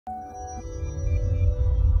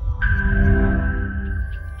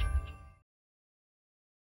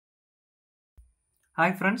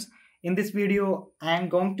Hi friends, in this video I am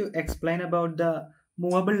going to explain about the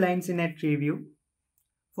movable lines in a tree view.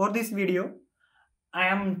 For this video I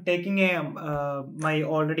am taking a my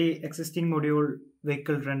already existing module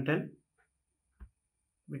vehicle rental.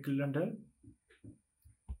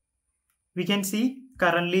 We can see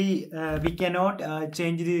currently we cannot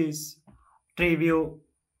change this tree view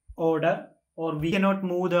order, or we cannot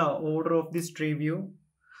move the order of this tree view.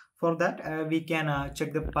 For that we can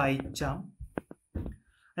check the pie chart.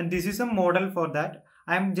 And this is a model. For that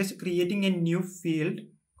I am just creating a new field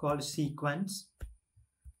called sequence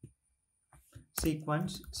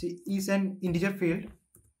is an integer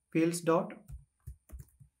fields dot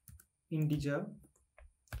integer.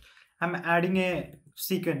 I'm adding a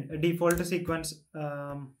default sequence.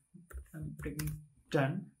 I'm taking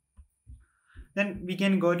done. Then we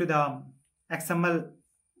can go to the XML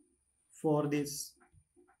for this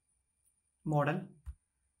model.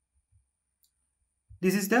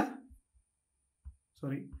 This is the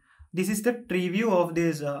tree view of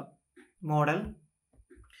this model.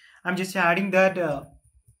 I'm just adding that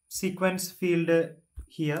sequence field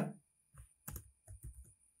here.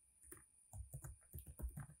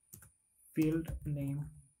 Field name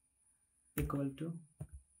equal to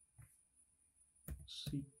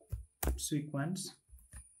sequence,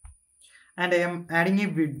 and I am adding a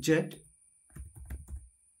widget.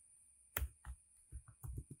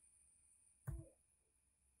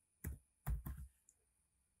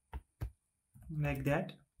 Like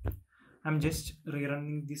that. I'm just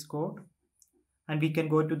rerunning this code, and we can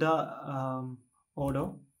go to the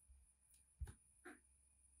Odoo,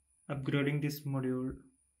 upgrading this module.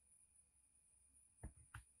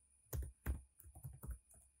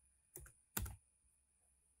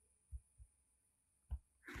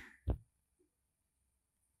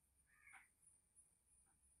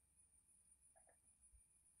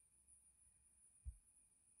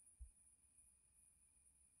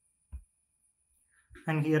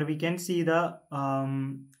 And here we can see the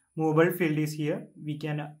movable field is here. We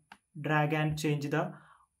can drag and change the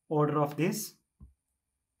order of this.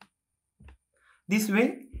 This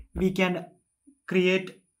way we can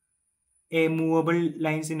create a movable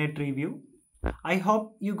lines in a tree view. I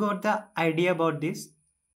hope you got the idea about this.